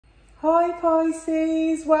Hi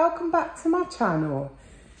Pisces, welcome back to my channel.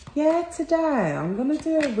 Yeah, today I'm going to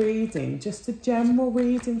do a reading, just a general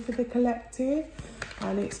reading for the collective,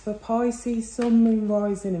 and it's for Pisces, Sun, Moon,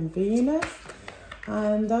 Rising and Venus.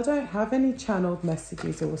 And I don't have any channeled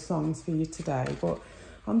messages or songs for you today, but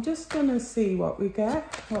I'm just going to see what we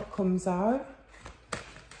get, what comes out.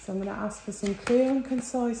 So I'm going to ask for some clear and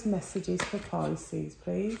concise messages for Pisces,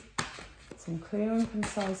 please. Some clear and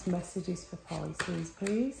concise messages for Pisces,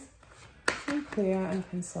 please. Some clear and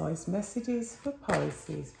concise messages for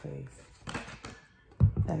Pisces, please.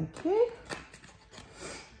 Thank you.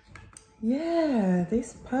 Yeah,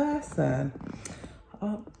 this person,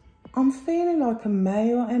 I'm feeling like a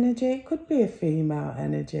male energy. It could be a female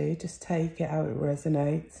energy. Just take it how it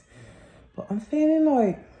resonates. But I'm feeling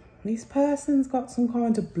like this person's got some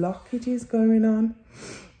kind of blockages going on.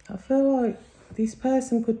 I feel like this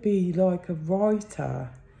person could be like a writer,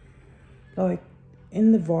 like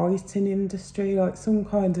in the writing industry, like some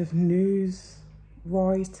kind of news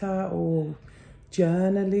writer or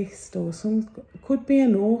journalist, or could be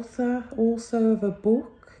an author also of a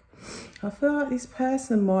book. I feel like this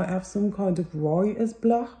person might have some kind of writer's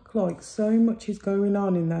block, like so much is going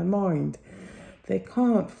on in their mind. They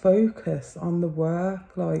can't focus on the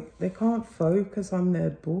work, like they can't focus on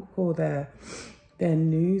their book or their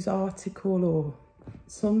news article or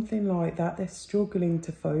something like that. They're struggling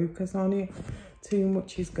to focus on it. Too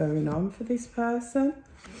much is going on for this person.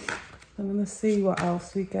 I'm going to see what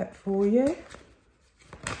else we get for you.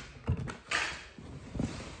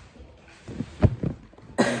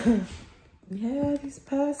 Yeah, this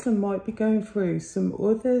person might be going through some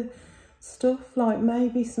other stuff, like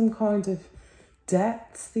maybe some kind of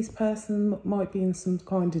debts. This person might be in some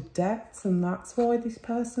kind of debts, and that's why this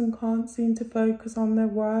person can't seem to focus on their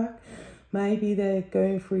work. Maybe they're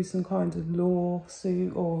going through some kind of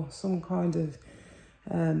lawsuit or some kind of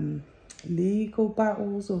legal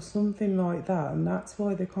battles or something like that, and that's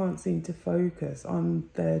why they can't seem to focus on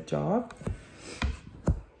their job.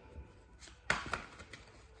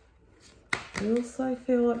 I also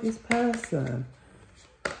feel like this person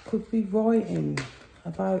could be writing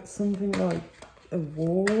about something like a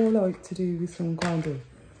war, like to do with some kind of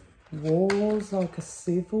wars, like a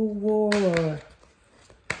civil war or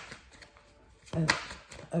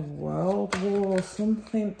a world war, or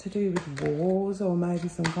something to do with wars, or maybe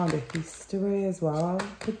some kind of history as well,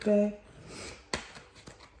 could be.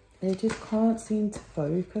 They just can't seem to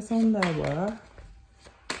focus on their work.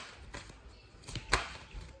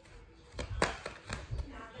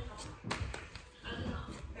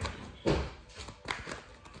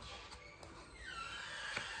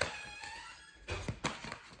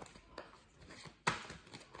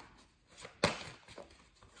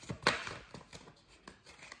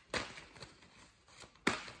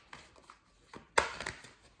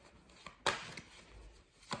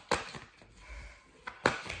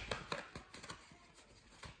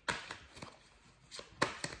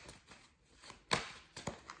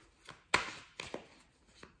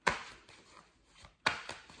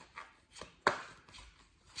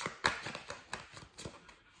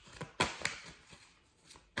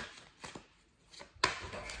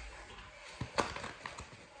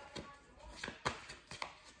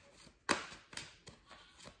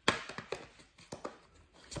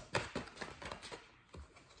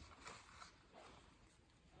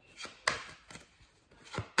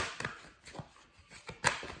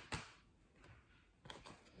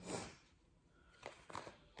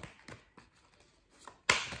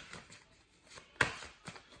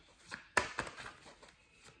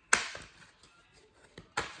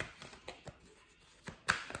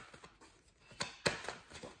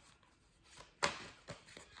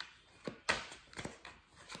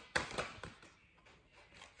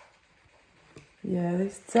 Yeah,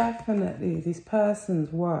 this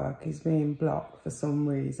person's work is being blocked for some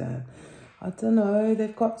reason. I don't know,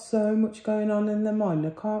 they've got so much going on in their mind,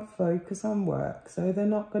 they can't focus on work, so they're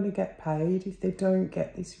not going to get paid if they don't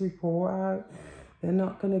get this report out. They're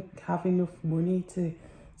not going to have enough money to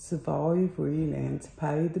survive, really, and to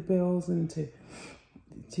pay the bills and to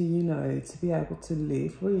you know, to be able to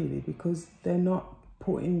live, really, because they're not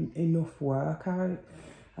putting enough work out.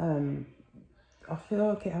 I feel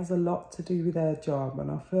like it has a lot to do with their job,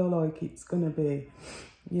 and I feel like it's going to be,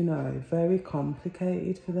 you know, very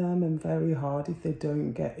complicated for them and very hard if they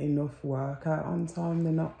don't get enough work out on time.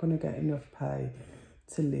 They're not going to get enough pay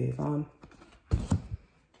to live on.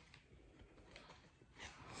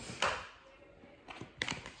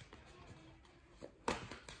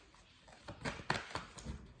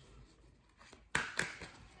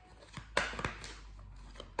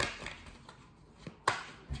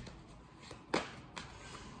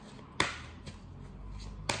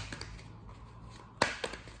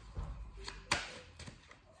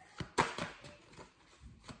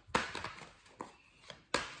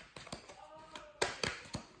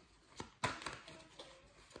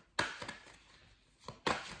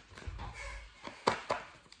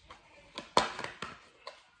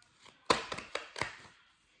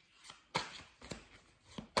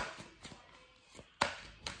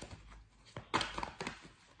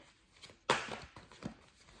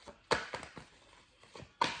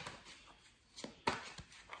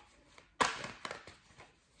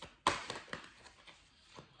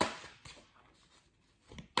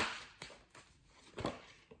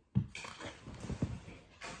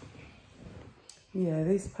 Yeah,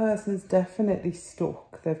 this person's definitely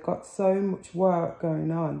stuck. They've got so much work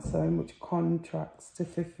going on, so much contracts to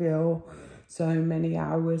fulfill, so many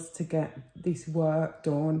hours to get this work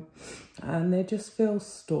done, and they just feel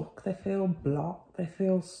stuck. They feel blocked. They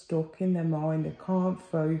feel stuck in their mind. They can't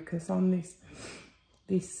focus on this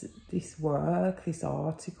work, this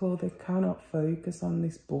article. They cannot focus on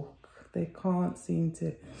this book. They can't seem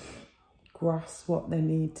to grasp what they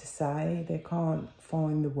need to say. They can't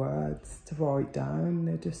find the words to write down.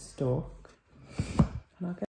 They're just stuck. And I